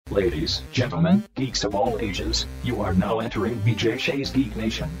Ladies, gentlemen, geeks of all ages, you are now entering BJ Shea's Geek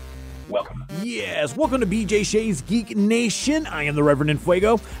Nation. Welcome. Yes, welcome to BJ Shea's Geek Nation. I am the Reverend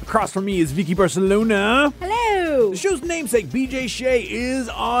Fuego. Across from me is Vicky Barcelona. Hello. The show's namesake, BJ Shea, is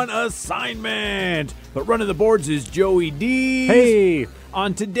on assignment. But running the boards is Joey D. Hey.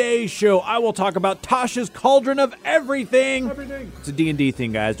 On today's show, I will talk about Tasha's Cauldron of Everything. It's a D&D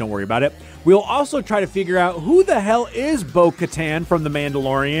thing, guys. Don't worry about it. We'll also try to figure out who the hell is Bo-Katan from The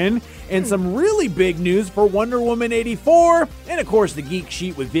Mandalorian, and some really big news for Wonder Woman 84, and of course the Geek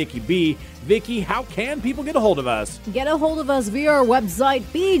Sheet with Vicky B. Vicky, how can people get a hold of us? Get a hold of us via our website,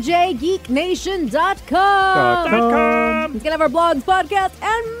 bjgeeknation.com. You can have our blogs, podcasts,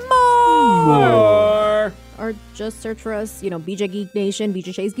 and more. Or just search for us, BJ Geek Nation,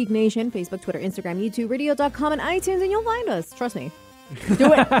 BJ Shea's Geek Nation, Facebook, Twitter, Instagram, YouTube, radio.com, and iTunes, and you'll find us. Trust me.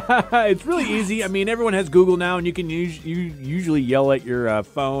 Do it. It's really easy. I mean, everyone has Google now, and you can usually yell at your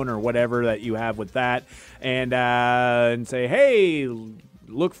phone or whatever that you have with that, and say, "Hey,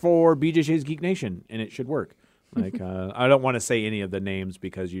 look for BJ Shea's Geek Nation," and it should work. Like, I don't want to say any of the names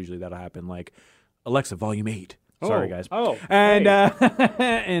because usually that'll happen. Like, Alexa, Volume 8. Sorry, guys. Oh, and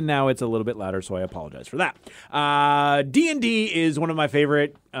hey. And now it's a little bit louder, so I apologize for that. D&D is one of my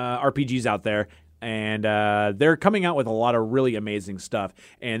favorite RPGs out there. And they're coming out with a lot of really amazing stuff.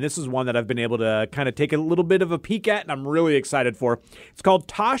 And this is one that I've been able to kind of take a little bit of a peek at, and I'm really excited for. It's called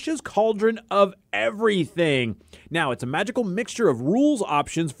Tasha's Cauldron of Everything. Now, it's a magical mixture of rules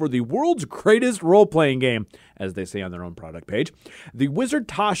options for the world's greatest role-playing game, as they say on their own product page. The wizard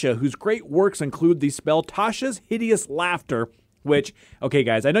Tasha, whose great works include the spell Tasha's Hideous Laughter, which, okay,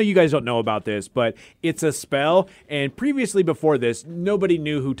 guys, I know you guys don't know about this, but it's a spell, and previously before this, nobody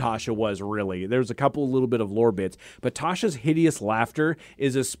knew who Tasha was, really. There's a couple little bit of lore bits, but Tasha's Hideous Laughter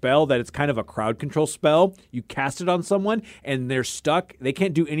is a spell that it's kind of a crowd control spell. You cast it on someone, and they're stuck. They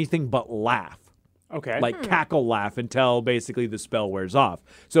can't do anything but laugh. Okay. Like cackle laugh until basically the spell wears off.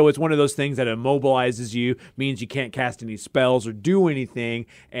 So it's one of those things that immobilizes you, means you can't cast any spells or do anything,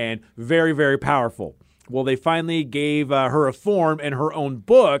 and very, very powerful. Well, they finally gave her a form and her own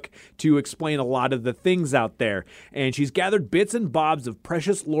book to explain a lot of the things out there. And she's gathered bits and bobs of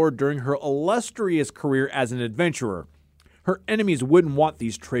precious lore during her illustrious career as an adventurer. Her enemies wouldn't want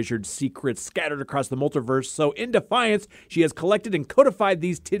these treasured secrets scattered across the multiverse, so in defiance, she has collected and codified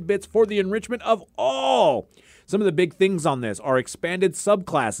these tidbits for the enrichment of all. Some of the big things on this are expanded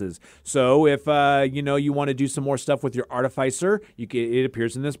subclasses. So if you want to do some more stuff with your artificer, it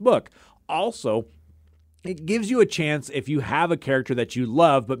appears in this book. Also, it gives you a chance, if you have a character that you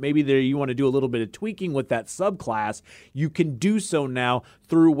love, but maybe you want to do a little bit of tweaking with that subclass, you can do so now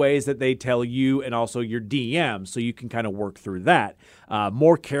through ways that they tell you and also your DM, so you can kind of work through that.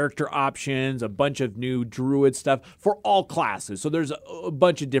 More character options, a bunch of new druid stuff for all classes. So there's a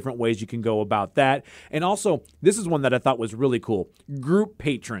bunch of different ways you can go about that. And also, this is one that I thought was really cool. Group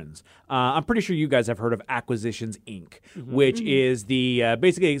patrons. I'm pretty sure you guys have heard of Acquisitions Inc., which is the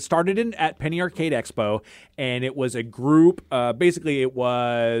basically it started at Penny Arcade Expo, and it was a group. Basically, it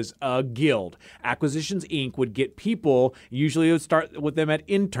was a guild. Acquisitions Inc. would get people, usually it would start with them at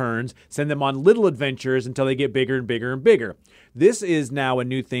interns, send them on little adventures until they get bigger and bigger and bigger. This is now a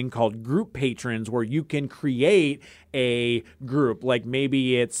new thing called group patrons, where you can create a group. Like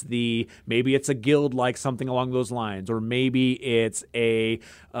maybe it's a guild, like something along those lines, or maybe it's a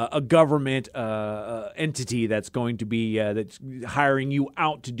government entity that's going to be that's hiring you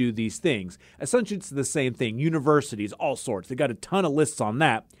out to do these things. Essentially, it's the same thing. Universities, all sorts. They got a ton of lists on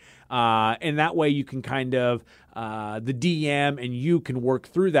that. And that way you can kind of, the DM and you can work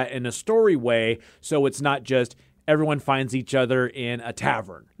through that in a story way, so it's not just everyone finds each other in a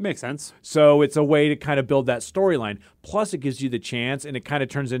tavern. Makes sense. So it's a way to kind of build that storyline. Plus, it gives you the chance, and it kind of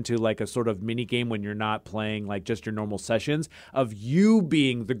turns into like a sort of mini game when you're not playing like just your normal sessions, of you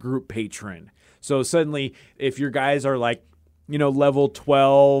being the group patron. So suddenly, if your guys are like, level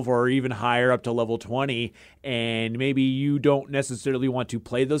 12 or even higher up to level 20, and maybe you don't necessarily want to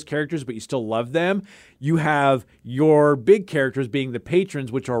play those characters, but you still love them, you have your big characters being the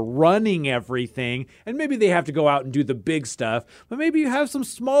patrons, which are running everything, and maybe they have to go out and do the big stuff, but maybe you have some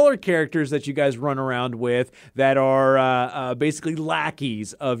smaller characters that you guys run around with that are basically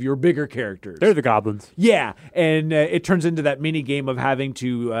lackeys of your bigger characters. They're the goblins. Yeah, and it turns into that mini game of having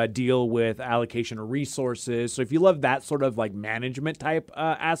to deal with allocation of resources. So if you love that sort of like management type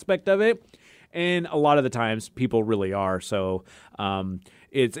aspect of it, and a lot of the times people really are, so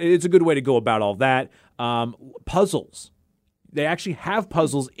it's a good way to go about all that. Puzzles. They actually have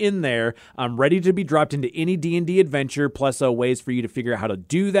puzzles in there ready to be dropped into any D&D adventure, plus ways for you to figure out how to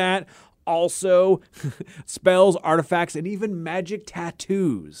do that. also spells, artifacts, and even magic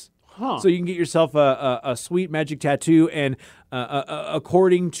tattoos. Huh. So you can get yourself a sweet magic tattoo, and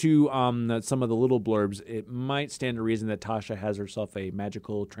according to some of the little blurbs, it might stand to reason that Tasha has herself a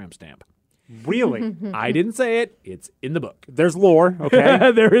magical tramp stamp. Really? I didn't say it. It's in the book. There's lore,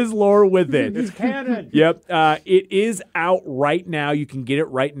 okay? There is lore with it. It's canon. Yep. It is out right now. You can get it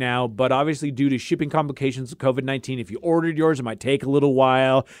right now. But obviously, due to shipping complications of COVID-19, if you ordered yours, it might take a little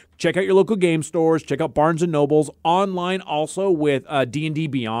while. Check out your local game stores. Check out Barnes & Nobles. Online also with D&D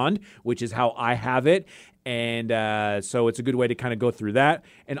Beyond, which is how I have it. And so it's a good way to kind of go through that.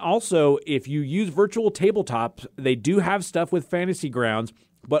 And also, if you use virtual tabletops, they do have stuff with Fantasy Grounds,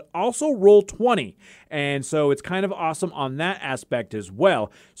 but also Roll20. And so it's kind of awesome on that aspect as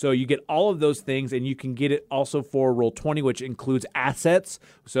well. So you get all of those things, and you can get it also for Roll20, which includes assets.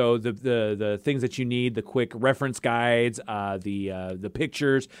 So the things that you need, the quick reference guides, the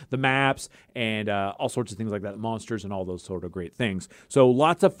pictures, the maps, and all sorts of things like that, monsters and all those sort of great things. So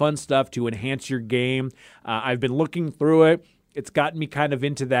lots of fun stuff to enhance your game. I've been looking through it. It's gotten me kind of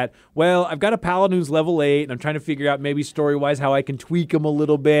into that. Well, I've got a paladin who's level 8, and I'm trying to figure out maybe story-wise how I can tweak him a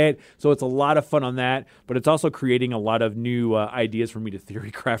little bit. So it's a lot of fun on that. But it's also creating a lot of new ideas for me to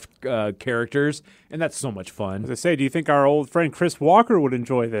theory craft characters, and that's so much fun. As I say, do you think our old friend Chris Walker would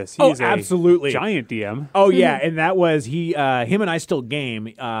enjoy this? He's absolutely. A giant DM. Oh, yeah, and that was him and I still game,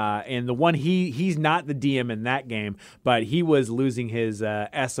 and the one he's not the DM in that game, but he was losing his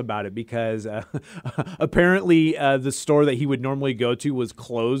S about it because apparently the store that he would normally go to was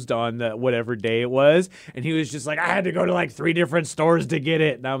closed on whatever day it was, and he was just like, I had to go to like 3 different stores to get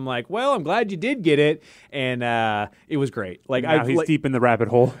it, and I'm like, well, I'm glad you did get it, and it was great. Like, now he's deep in the rabbit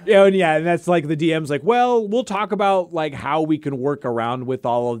hole. And that's like the DM's like, well, we'll talk about like how we can work around with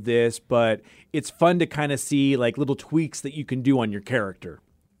all of this, but it's fun to kind of see like little tweaks that you can do on your character.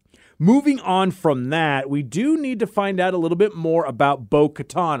 Moving on from that, we do need to find out a little bit more about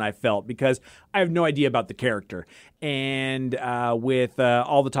Bo-Katan, I felt, because I have no idea about the character. And with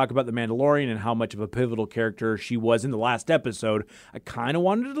all the talk about The Mandalorian and how much of a pivotal character she was in the last episode, I kind of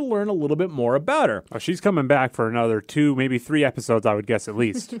wanted to learn a little bit more about her. Oh, she's coming back for another 2, maybe 3 episodes, I would guess, at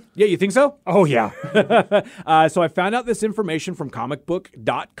least. Yeah, you think so? Oh, yeah. So I found out this information from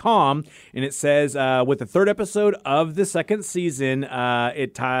comicbook.com, and it says, with the 3rd episode of the 2nd season,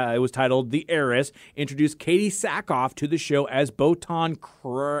 it was titled The Heiress, introduced Katie Sackhoff to the show as Bo-Katan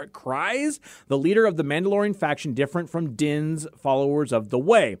Kryze, the leader of the Mandalorian faction different from Din's followers of the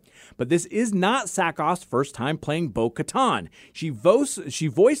Way. But this is not Sackhoff's first time playing Bo-Katan. She voiced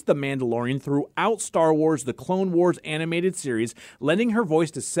the Mandalorian throughout Star Wars The Clone Wars animated series, lending her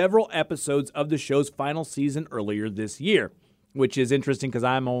voice to several episodes of the show's final season earlier this year. Which is interesting because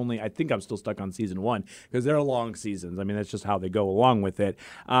I think I'm still stuck on season 1 because they're long seasons. I mean, that's just how they go along with it.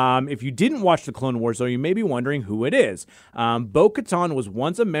 If you didn't watch the Clone Wars, though, you may be wondering who it is. Bo-Katan was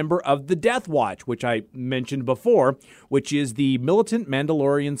once a member of the Death Watch, which I mentioned before, which is the militant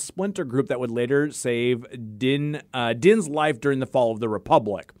Mandalorian splinter group that would later save Din's life during the fall of the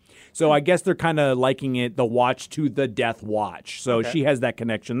Republic. So I guess they're kind of liking it, the Watch to the Death Watch. So She has that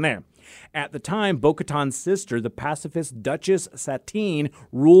connection there. At the time, Bo-Katan's sister, the pacifist Duchess Satine,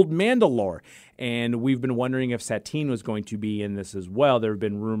 ruled Mandalore. And we've been wondering if Satine was going to be in this as well. There have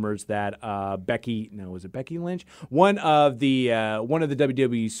been rumors that Becky Lynch? One of the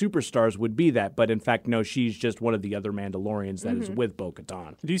WWE superstars would be that. But in fact, no, she's just one of the other Mandalorians that is with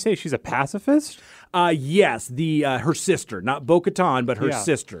Bo-Katan. Did you say she's a pacifist? Yes, her sister. Not Bo-Katan, but her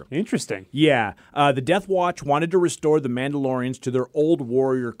sister. Interesting. Yeah. The Death Watch wanted to restore the Mandalorians to their old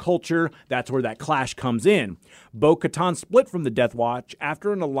warrior culture. That's where that clash comes in. Bo-Katan split from the Death Watch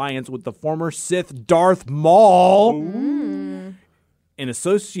after an alliance with the former Sith Darth Maul. Ooh. An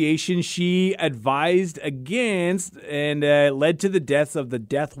association she advised against and led to the deaths of the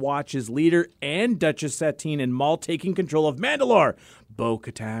Death Watch's leader and Duchess Satine and Maul taking control of Mandalore.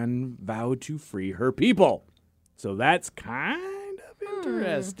 Bo-Katan vowed to free her people. So that's kind of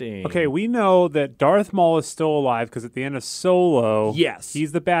interesting. Okay, we know that Darth Maul is still alive because at the end of Solo, yes,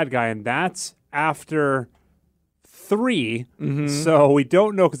 he's the bad guy, and that's after 3. Mm-hmm. So we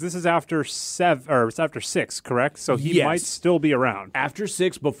don't know because this is after 7 or it's after 6, correct? So he might still be around after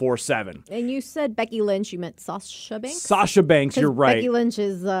 6, before 7. And you said Becky Lynch. You meant Sasha Banks. Sasha Banks, you're right. Becky Lynch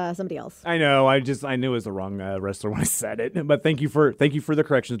is somebody else. I know. I knew it was the wrong wrestler when I said it. But thank you for the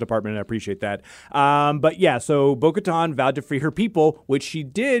corrections department. I appreciate that. But yeah, so Bo-Katan vowed to free her people, which she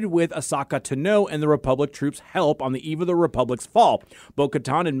did with Ahsoka Tano and the Republic troops' help on the eve of the Republic's fall.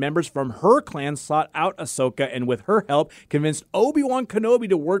 Bo-Katan and members from her clan sought out Ahsoka, and with her her help, convinced Obi-Wan Kenobi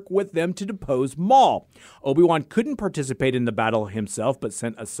to work with them to depose Maul. Obi-Wan couldn't participate in the battle himself, but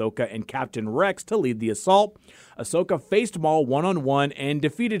sent Ahsoka and Captain Rex to lead the assault. Ahsoka faced Maul one-on-one and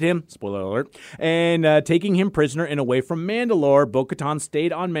defeated him, spoiler alert, and taking him prisoner and away from Mandalore. Bo-Katan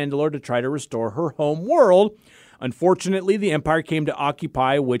stayed on Mandalore to try to restore her home world. Unfortunately, the Empire came to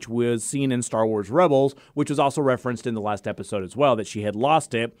occupy, which was seen in Star Wars Rebels, which was also referenced in the last episode as well, that she had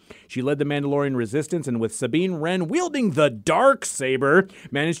lost it. She led the Mandalorian resistance, and with Sabine Wren wielding the Darksaber,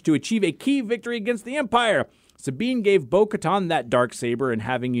 managed to achieve a key victory against the Empire. Sabine gave Bo-Katan that Darksaber, and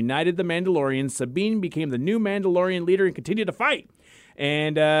having united the Mandalorians, Sabine became the new Mandalorian leader and continued to fight.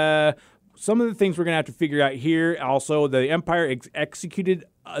 And some of the things we're going to have to figure out here. Also, the Empire executed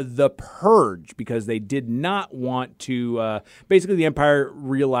the Purge because they did not want to. Basically, the Empire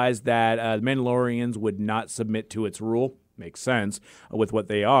realized that the Mandalorians would not submit to its rule. Makes sense with what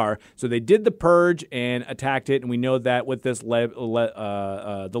they are. So they did the Purge and attacked it. And we know that with this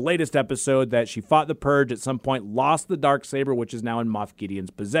the latest episode that she fought the Purge at some point, lost the Darksaber, which is now in Moff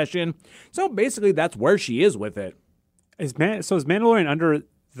Gideon's possession. So basically, that's where she is with it. Is Mandalorian under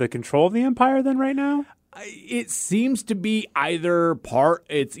the control of the Empire then right now? It seems to be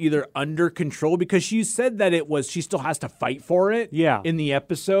it's either under control because she said that she still has to fight for it in the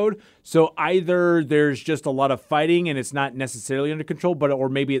episode. So either there's just a lot of fighting and it's not necessarily under control, or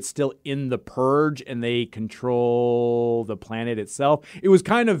maybe it's still in the Purge and they control the planet itself. It was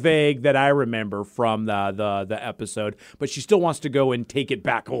kind of vague that I remember from the episode, but she still wants to go and take it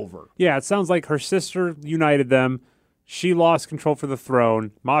back over. Yeah, it sounds like her sister united them. She lost control for the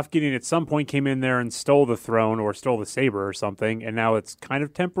throne. Moff Gideon at some point came in there and stole the throne or stole the saber or something, and now it's kind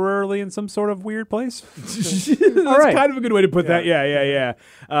of temporarily in some sort of weird place. That's kind of a good way to put that.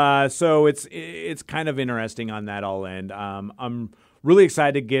 Yeah. So it's kind of interesting on that all end. I'm really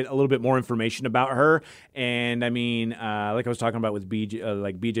excited to get a little bit more information about her. And I mean, like I was talking about with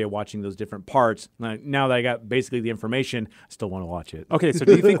BJ watching those different parts. Now that I got basically the information, I still want to watch it. Okay, so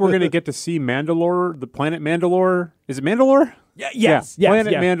do you think we're going to get to see Mandalore, the planet Mandalore? Is it Mandalore? Yes.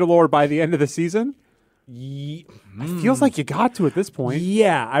 Planet Mandalore by the end of the season? It feels like you got to at this point.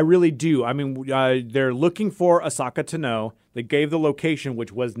 Yeah, I really do. I mean, they're looking for Ahsoka Tano. They gave the location,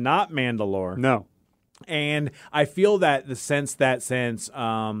 which was not Mandalore. No. And I feel that since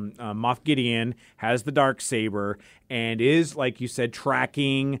Moff Gideon has the Darksaber and is, like you said,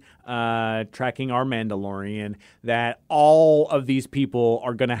 tracking our Mandalorian, that all of these people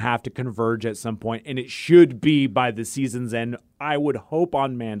are going to have to converge at some point, and it should be by the season's end, I would hope,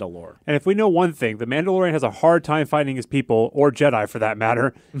 on Mandalore. And if we know one thing, the Mandalorian has a hard time finding his people, or Jedi for that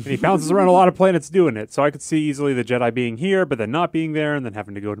matter, and he bounces around a lot of planets doing it. So I could see easily the Jedi being here, but then not being there, and then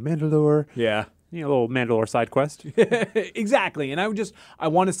having to go to Mandalore. Yeah. A little Mandalore side quest. Exactly. And I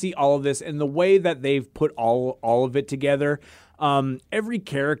want to see all of this, and the way that they've put all of it together. Every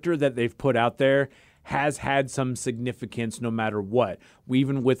character that they've put out there has had some significance no matter what.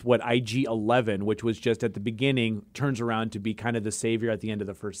 Even with what IG-11, which was just at the beginning, turns around to be kind of the savior at the end of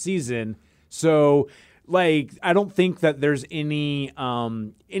the first season. So, I don't think that there's any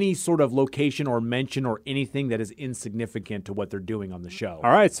sort of location or mention or anything that is insignificant to what they're doing on the show.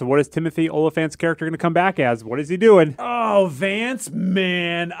 All right, so what is Timothy Oliphant's character going to come back as? What is he doing? Oh, Vance,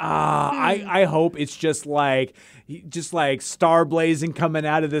 man. I hope it's just like star blazing coming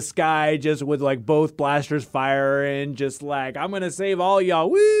out of the sky, just with both blasters firing, just I'm going to save all y'all.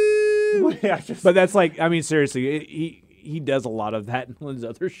 Woo! But that's seriously, he does a lot of that in his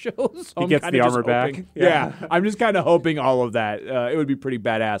other shows. So he gets the armor back. Yeah. I'm just kind of hoping all of that. It would be pretty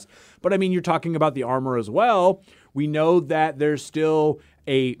badass. But I mean, you're talking about the armor as well. We know that there's still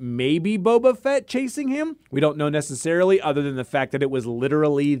a maybe Boba Fett chasing him. We don't know necessarily, other than the fact that it was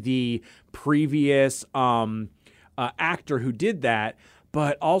literally the previous actor who did that.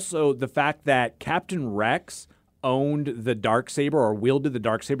 But also the fact that Captain Rex owned the Darksaber or wielded the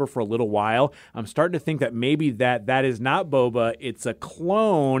Darksaber for a little while. I'm starting to think that maybe that is not Boba, it's a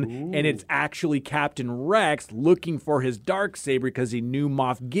clone. Ooh. And it's actually Captain Rex looking for his Darksaber because he knew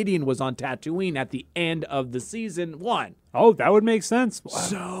Moff Gideon was on Tatooine at the end of the season 1. Oh, that would make sense.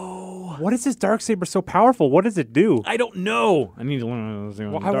 So, what is this Darksaber so powerful? What does it do? I don't know. I need to learn. I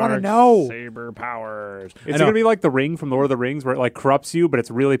want to know. Darksaber powers. Is it going to be like the ring from Lord of the Rings where it corrupts you, but it's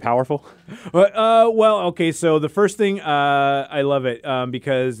really powerful? Well, okay, so the first thing, I love it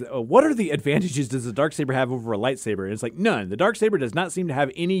because what are the advantages does the Darksaber have over a lightsaber? And it's none. The Darksaber does not seem to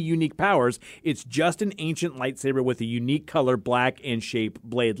have any unique powers. It's just an ancient lightsaber with a unique color, black, and shape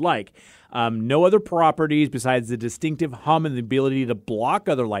blade-like. No other properties besides the distinctive hum and the ability to block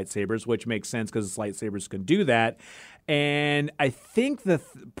other lightsabers, which makes sense because lightsabers can do that. And I think the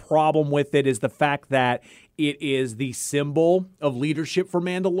problem with it is the fact that it is the symbol of leadership for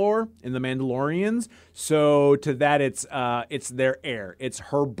Mandalore and the Mandalorians. So to that, it's their heir. It's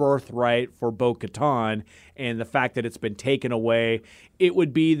her birthright for Bo-Katan, and the fact that it's been taken away, it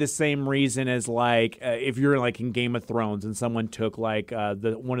would be the same reason as like if you're like in Game of Thrones and someone took like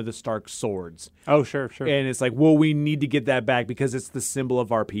one of the Stark swords. Oh, sure. And it's like, well, we need to get that back because it's the symbol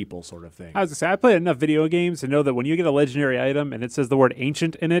of our people, sort of thing. I was going to say, I played enough video games to know that when you get a legendary item and it says the word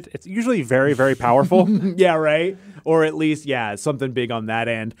ancient in it, it's usually very, very powerful. Yeah, right? Or at least, something big on that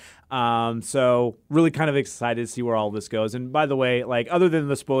end. So really kind of excited to see where all this goes. And by the way, like other than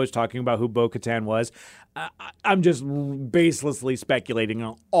the spoilers talking about who Bo-Katan was, I'm just baselessly speculating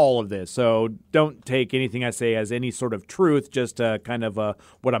on all of this. So don't take anything I say as any sort of truth, just kind of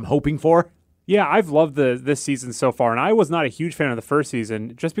what I'm hoping for. Yeah, I've loved this season so far, and I was not a huge fan of the first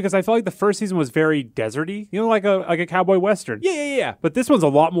season just because I felt like the first season was very deserty, like a cowboy western. Yeah. But this one's a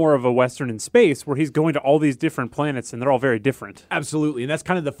lot more of a western in space where he's going to all these different planets, and they're all very different. Absolutely, and that's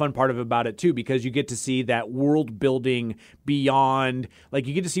kind of the fun part about it too, because you get to see that world building beyond, like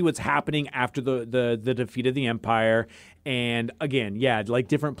you get to see what's happening after the defeat of the Empire. And again, like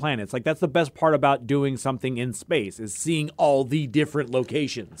different planets. Like that's the best part about doing something in space is seeing all the different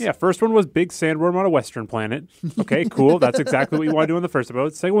locations. Yeah, first one was big sandworm on a western planet. Okay, cool. That's exactly what you want to do in the first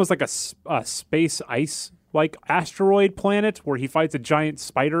episode. Second one was like a space ice like asteroid planet where he fights a giant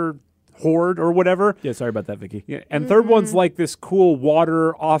spider horde or whatever. Yeah, sorry about that, Vicky. Yeah, and third one's like this cool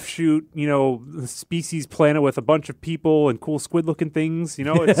water offshoot, species planet with a bunch of people and cool squid-looking things.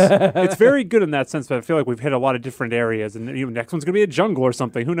 It's very good in that sense, but I feel like we've hit a lot of different areas, and next one's going to be a jungle or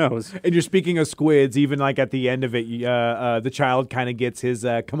something. Who knows? And you're speaking of squids, even like at the end of it, the child kind of gets his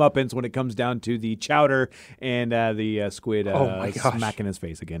comeuppance when it comes down to the chowder and the squid smacking his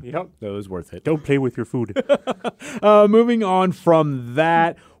face again. Yep. So it was worth it. Don't play with your food. Moving on from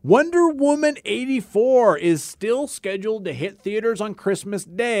that, Wonder Woman 84 is still scheduled to hit theaters on Christmas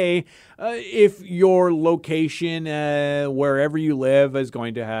Day if your location, wherever you live, is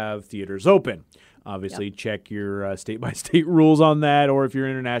going to have theaters open. Obviously, check your state-by-state rules on that, or if you're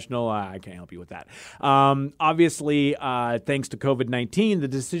international, I can't help you with that. Obviously, thanks to COVID-19, the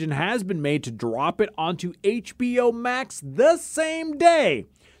decision has been made to drop it onto HBO Max the same day.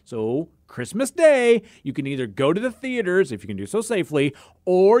 So Christmas Day, you can either go to the theaters, if you can do so safely,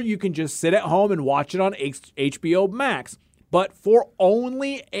 or you can just sit at home and watch it on HBO Max, but for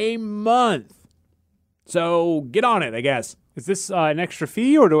only a month. So get on it, I guess. Is this an extra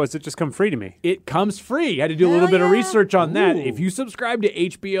fee, or does it just come free to me? It comes free. I had to do a little bit of research on that. If you subscribe to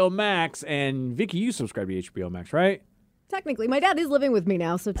HBO Max, and Vicky, you subscribe to HBO Max, right? Technically, my dad is living with me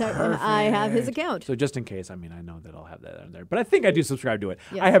now, so I have his account. So just in case, I know that I'll have that on there. But I think I do subscribe to it.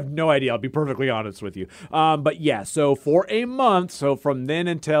 Yes. I have no idea. I'll be perfectly honest with you. But yeah, so for a month, so from then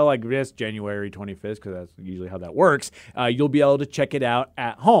until, I guess, January 25th, because that's usually how that works, you'll be able to check it out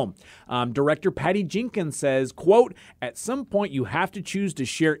at home. Director Patty Jenkins says, quote, "At some point, you have to choose to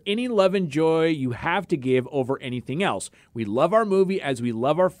share any love and joy you have to give over anything else. We love our movie as we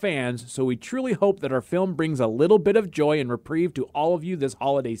love our fans, so we truly hope that our film brings a little bit of joy and reprieve to all of you this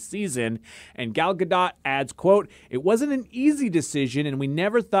holiday season." And Gal Gadot adds, quote, "It wasn't an easy decision, and we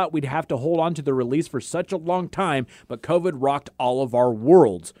never thought we'd have to hold on to the release for such a long time, but COVID rocked all of our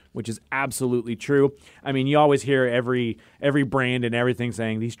worlds," which is absolutely true. I mean, you always hear every brand and everything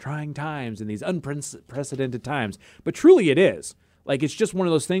saying these trying times and these unprecedented times, but truly it is. Like, it's just one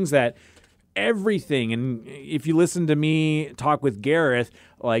of those things that everything, and if you listen to me talk with Gareth,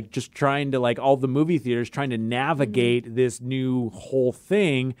 like just trying to, like, all the movie theaters trying to navigate this new whole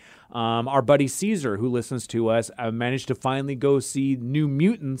thing, our buddy Caesar, who listens to us, managed to finally go see New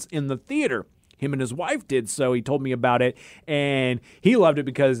Mutants in the theater. Him and his wife did so. He told me about it, and he loved it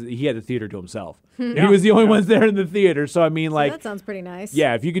because he had the theater to himself. He was the only ones there in the theater. So, I mean, like... that sounds pretty nice.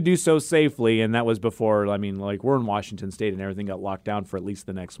 Yeah, if you could do so safely, and that was before, I mean, like, we're in Washington State, and everything got locked down for at least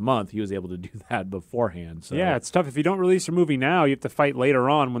the next month. He was able to do that beforehand. So. Yeah, it's tough. If you don't release your movie now, you have to fight later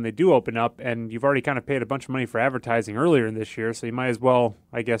on when they do open up, and you've already kind of paid a bunch of money for advertising earlier in this year, so you might as well,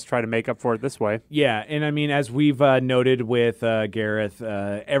 I guess, try to make up for it this way. Yeah, and I mean, as we've noted with Gareth,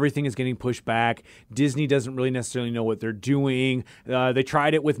 everything is getting pushed back. Disney doesn't really necessarily know what they're doing. They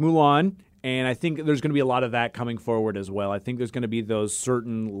tried it with Mulan, and I think there's going to be a lot of that coming forward as well. I think there's going to be those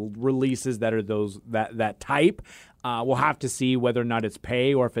certain releases that are that type. We'll have to see whether or not it's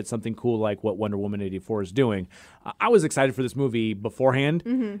pay or if it's something cool like what Wonder Woman 84 is doing. I was excited for this movie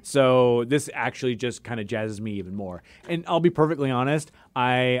beforehand, so this actually just kind of jazzes me even more. And I'll be perfectly honest,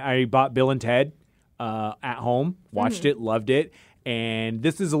 I bought Bill and Ted at home, watched it, loved it. And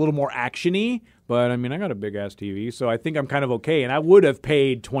this is a little more actiony, but I mean, I got a big ass TV, so I think I'm kind of okay. And I would have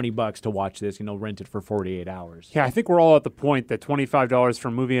paid $20 to watch this, rent it for 48 hours. Yeah, I think we're all at the point that $25 for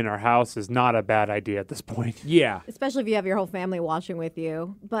a movie in our house is not a bad idea at this point. Yeah. Especially if you have your whole family watching with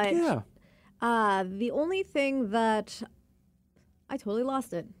you. But the only thing that I totally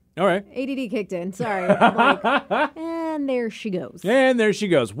lost it. All right. ADD kicked in. Sorry. I'm like, and there she goes. And there she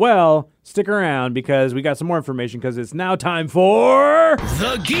goes. Well, stick around because we got some more information because it's now time for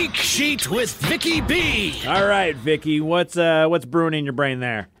The Geek Sheet with Vicky B. All right, Vicky, what's brewing in your brain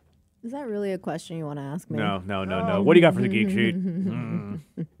there? Is that really a question you want to ask me? No. What do you got for the Geek Sheet?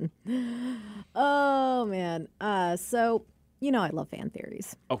 Oh, man. So, I love fan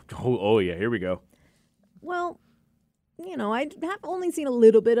theories. Oh, yeah. Here we go. Well, I have only seen a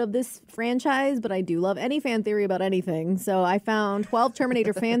little bit of this franchise, but I do love any fan theory about anything. So I found 12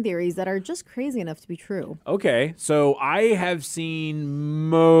 Terminator fan theories that are just crazy enough to be true. Okay, so I have seen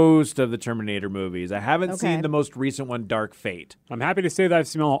most of the Terminator movies. I haven't seen the most recent one, Dark Fate. I'm happy to say that I've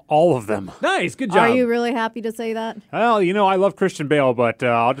seen all of them. Nice, good job. Are you really happy to say that? Well, I love Christian Bale, but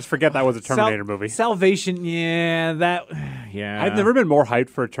I'll just forget that was a Terminator movie. Salvation, yeah. I've never been more hyped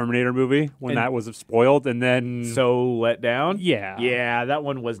for a Terminator movie when that was spoiled, and then... So let down? Yeah. Yeah, that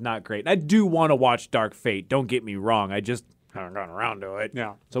one was not great. I do want to watch Dark Fate, don't get me wrong. I just haven't gotten around to it.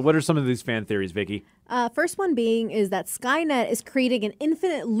 Yeah. So what are some of these fan theories, Vicky? First one being is that Skynet is creating an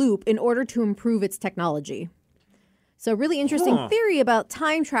infinite loop in order to improve its technology. So, really interesting theory about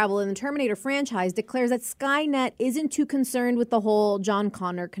time travel in the Terminator franchise declares that Skynet isn't too concerned with the whole John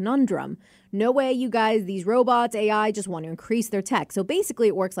Connor conundrum. No way, you guys, these robots, AI, just want to increase their tech. So, basically,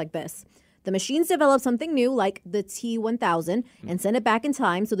 it works like this. The machines develop something new, like the T-1000, and send it back in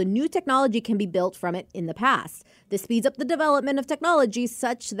time so the new technology can be built from it in the past. This speeds up the development of technology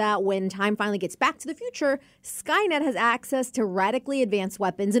such that when time finally gets back to the future, Skynet has access to radically advanced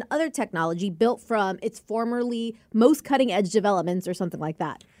weapons and other technology built from its formerly most cutting-edge developments or something like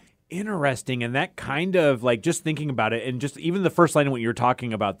that. Interesting. And that kind of, just thinking about it, and just even the first line of what you were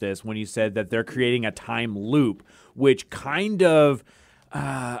talking about this, when you said that they're creating a time loop, which kind of...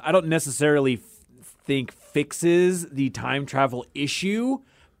 I don't necessarily think fixes the time travel issue,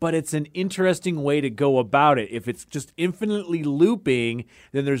 but it's an interesting way to go about it. If it's just infinitely looping,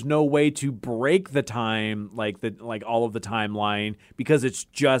 then there's no way to break the time, like all of the timeline, because it's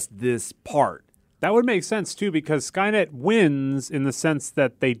just this part. That would make sense, too, because Skynet wins in the sense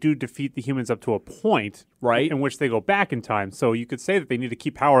that they do defeat the humans up to a point, right, in which they go back in time. So you could say that they need to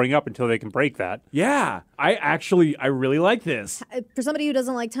keep powering up until they can break that. Yeah. I really like this. For somebody who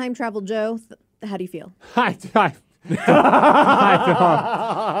doesn't like time travel, Joe, how do you feel?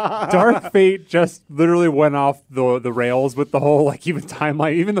 Dark Fate just literally went off the rails with the whole even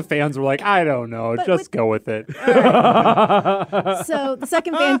timeline. Even the fans were like, I don't know, go with it. Right. So the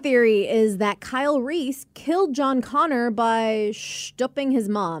second fan theory is that Kyle Reese killed John Connor by stooping his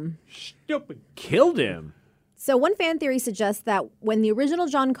mom. Killed him? So one fan theory suggests that when the original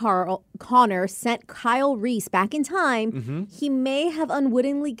John Connor sent Kyle Reese back in time, he may have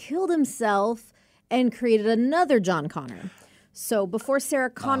unwittingly killed himself and created another John Connor. So before Sarah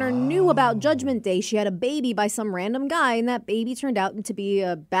Connor knew about Judgment Day, she had a baby by some random guy, and that baby turned out to be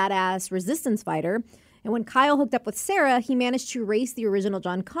a badass resistance fighter. And when Kyle hooked up with Sarah, he managed to erase the original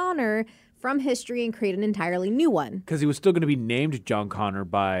John Connor from history and create an entirely new one. Because he was still going to be named John Connor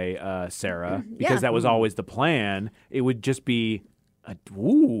by Sarah, because that was always the plan. It would just be...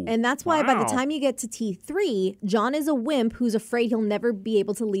 And that's why by the time you get to T3, John is a wimp who's afraid he'll never be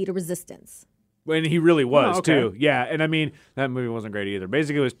able to lead a resistance. And he really was, too. Yeah, and I mean, that movie wasn't great either.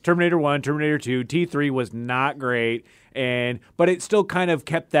 Basically, it was Terminator 1, Terminator 2, T3 was not great, but it still kind of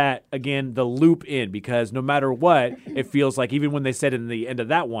kept that, again, the loop in, because no matter what, it feels like, even when they said in the end of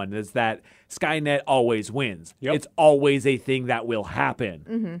that one, is that Skynet always wins. Yep. It's always a thing that will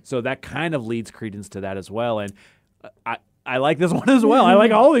happen. So that kind of leads credence to that as well, and I like this one as well. I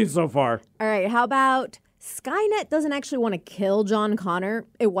like all these so far. All right, how about Skynet doesn't actually want to kill John Connor,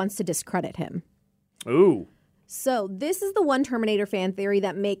 it wants to discredit him. Ooh. So this is the one Terminator fan theory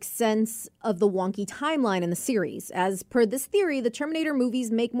that makes sense of the wonky timeline in the series. As per this theory, the Terminator movies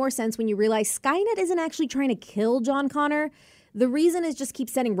make more sense when you realize Skynet isn't actually trying to kill John Connor. The reason is just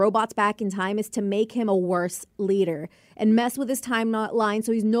keep sending robots back in time is to make him a worse leader and mess with his timeline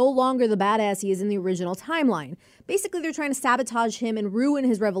so he's no longer the badass he is in the original timeline. Basically, they're trying to sabotage him and ruin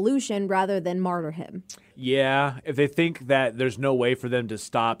his revolution rather than martyr him. Yeah, if they think that there's no way for them to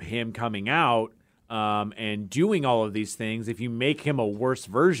stop him coming out, and doing all of these things, if you make him a worse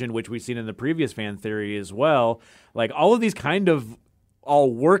version, which we've seen in the previous fan theory as well, all of these kind of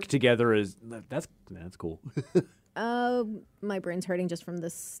all work together that's cool. My brain's hurting just from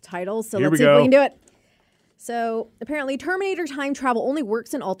this title, so Here let's we see if we go. can do it. So apparently Terminator time travel only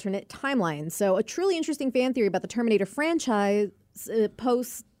works in alternate timelines. So a truly interesting fan theory about the Terminator franchise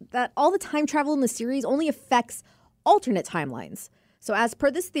posts that all the time travel in the series only affects alternate timelines. So as per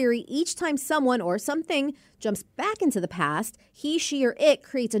this theory, each time someone or something jumps back into the past, he, she, or it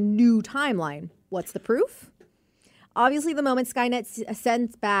creates a new timeline. What's the proof? Obviously, the moment Skynet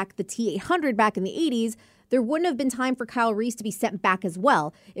sends back the T-800 back in the 80s, there wouldn't have been time for Kyle Reese to be sent back as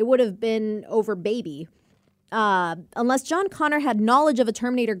well. It would have been over baby. Unless John Connor had knowledge of a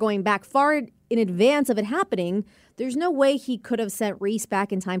Terminator going back far in advance of it happening, there's no way he could have sent Reese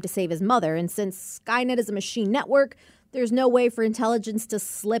back in time to save his mother. And since Skynet is a machine network, there's no way for intelligence to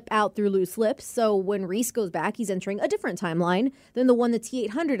slip out through loose lips. So when Reese goes back, he's entering a different timeline than the one the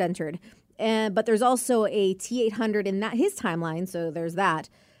T-800 entered. But there's also a T-800 in his timeline, so there's that.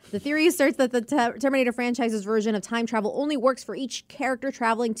 The theory asserts that the Terminator franchise's version of time travel only works for each character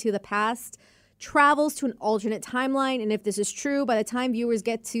traveling to the past, travels to an alternate timeline, and if this is true, by the time viewers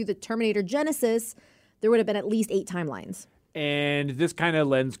get to the Terminator Genesis, there would have been at least 8 timelines. And this kind of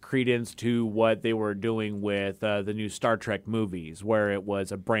lends credence to what they were doing with the new Star Trek movies, where it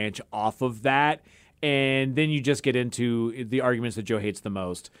was a branch off of that. And then you just get into the arguments that Joe hates the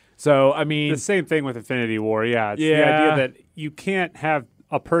most. So, I mean... The same thing with Infinity War, yeah. It's the Yeah. idea that you can't have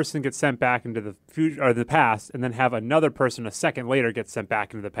a person get sent back into the future or the past and then have another person a second later get sent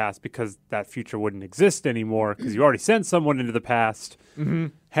back into the past because that future wouldn't exist anymore because you already sent someone into the past. Mm-hmm.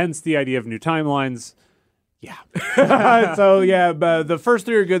 Hence the idea of new timelines. Yeah. So, yeah, but the first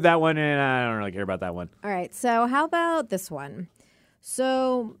 3 are good, that one, and I don't really care about that one. All right, so how about this one?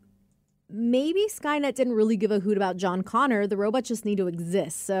 So maybe Skynet didn't really give a hoot about John Connor. The robots just need to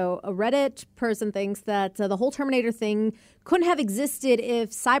exist. So a Reddit person thinks that the whole Terminator thing couldn't have existed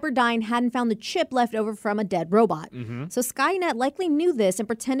if Cyberdyne hadn't found the chip left over from a dead robot. Mm-hmm. So Skynet likely knew this and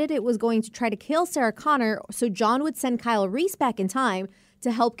pretended it was going to try to kill Sarah Connor so John would send Kyle Reese back in time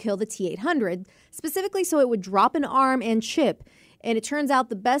to help kill the T-800, specifically so it would drop an arm and chip. And it turns out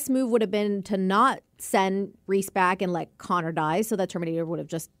the best move would have been to not send Reese back and let Connor die, so that Terminator would have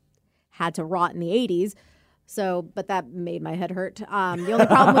just had to rot in the 80s. So, but that made my head hurt. The only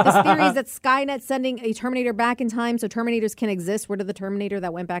problem with this theory is that Skynet sending a Terminator back in time so Terminators can exist. Where did the Terminator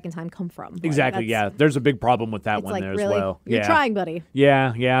that went back in time come from? Exactly, yeah. There's a big problem with that It's one like, there really? as well. You're trying, buddy.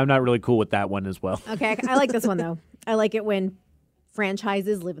 Yeah, I'm not really cool with that one as well. Okay, I like this one, though. I like it when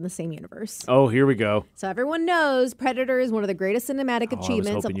franchises live in the same universe. Oh, here we go. So everyone knows Predator is one of the greatest cinematic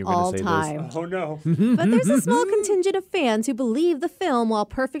achievements of all time. Oh, no. But there's a small contingent of fans who believe the film, while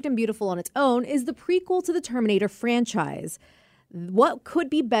perfect and beautiful on its own, is the prequel to the Terminator franchise. What could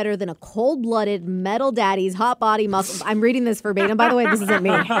be better than a cold-blooded metal daddy's hot body muscle? I'm reading this verbatim. By the way, this isn't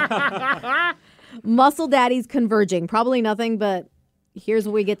me. Muscle daddies converging. Probably nothing, but here's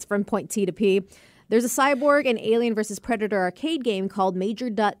what we get from point T to P. There's a cyborg and Alien vs. Predator arcade game called Major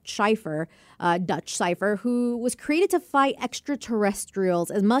Dutch Cipher, who was created to fight extraterrestrials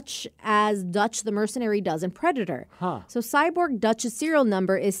as much as Dutch the mercenary does in Predator. So Cyborg Dutch's serial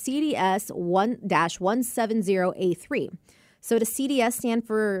number is CDS-170A3. So does CDS stand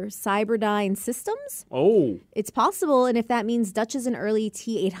for Cyberdyne Systems? Oh. It's possible, and if that means Dutch is an early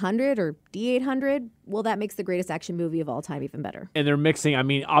T-800 or D-800, well, that makes the greatest action movie of all time even better. And they're mixing. I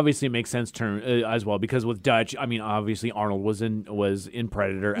mean, obviously, it makes sense as well because with Dutch, I mean, obviously Arnold was in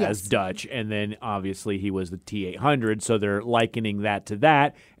Predator as Dutch, and then obviously he was the T-800. So they're likening that to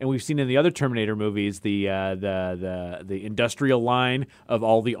that. And we've seen in the other Terminator movies the industrial line of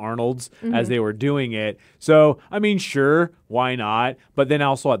all the Arnolds as they were doing it. So I mean, sure, why not? But then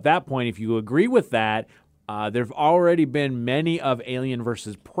also at that point, if you agree with that. There have already been many of Alien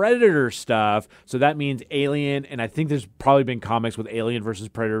versus Predator stuff, so that means Alien, and I think there's probably been comics with Alien versus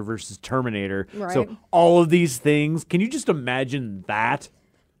Predator versus Terminator. Right. So all of these things, can you just imagine that?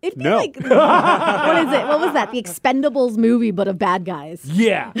 It'd be No. like, what is it? What was that? The Expendables movie, but of bad guys.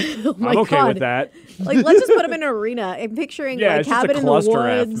 Yeah, my I'm okay God. with that. Like, let's just put them in an arena. I'm picturing Yeah, like it's just a Cabin in the cluster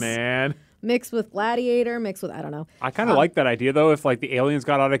F, Woods man. mixed with Gladiator, mixed with, I don't know. I kind of like that idea, though, if, like, the aliens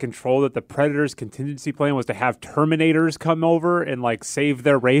got out of control, that the Predator's contingency plan was to have Terminators come over and, like, save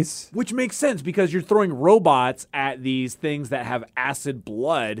their race. Which makes sense because you're throwing robots at these things that have acid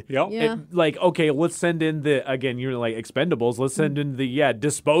blood. Yep. Yeah. Like, okay, let's send in again, you're like Expendables. Let's send in the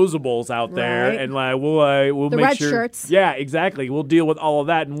disposables out there, Right. and like we'll The make red sure. shirts. Yeah, exactly. We'll deal with all of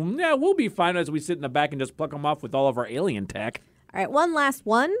that, and yeah, we'll be fine as we sit in the back and just pluck them off with all of our alien tech. All right, one last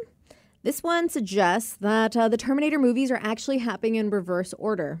one. This one suggests that the Terminator movies are actually happening in reverse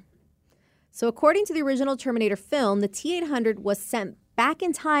order. So according to the original Terminator film, the T-800 was sent back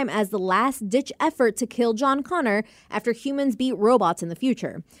in time as the last-ditch effort to kill John Connor after humans beat robots in the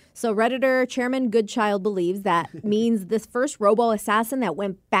future. So Redditor Chairman Goodchild believes that means this first robo-assassin that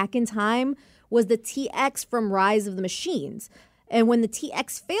went back in time was the TX from Rise of the Machines. And when the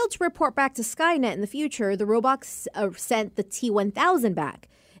TX failed to report back to Skynet in the future, the robots sent the T-1000 back.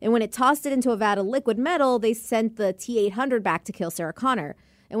 And when it tossed it into a vat of liquid metal, they sent the T-800 back to kill Sarah Connor.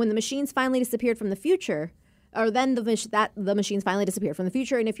 And when the machines finally disappeared from the future, the machines finally disappeared from the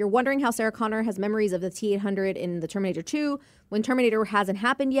future. And if you're wondering how Sarah Connor has memories of the T-800 in the Terminator 2, when Terminator hasn't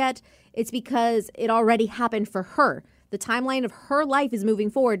happened yet, it's because it already happened for her. The timeline of her life is moving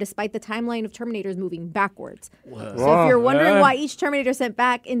forward, despite the timeline of Terminators moving backwards. Whoa. So if you're wondering why each Terminator sent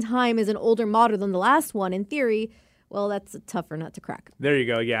back in time is an older model than the last one, in theory, well, that's a tougher nut to crack. There you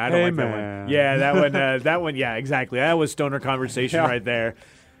go. Yeah, I don't like that one. Yeah, that one. That one. Yeah, exactly. That was stoner conversation right there.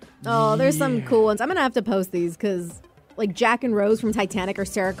 Oh, there's some cool ones. I'm gonna have to post these because, like, Jack and Rose from Titanic are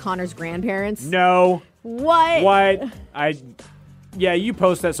Sarah Connor's grandparents. No. What? Yeah, you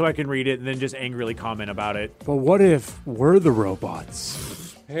post that so I can read it and then just angrily comment about it. But what if we're the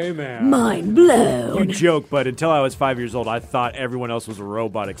robots? Hey, man. Mind blown. You joke, but until I was 5 years old, I thought everyone else was a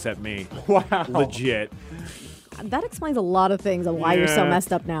robot except me. Wow. Legit. That explains a lot of things on why you're so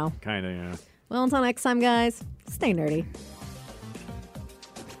messed up now. Kind of, yeah. Well, until next time, guys, stay nerdy.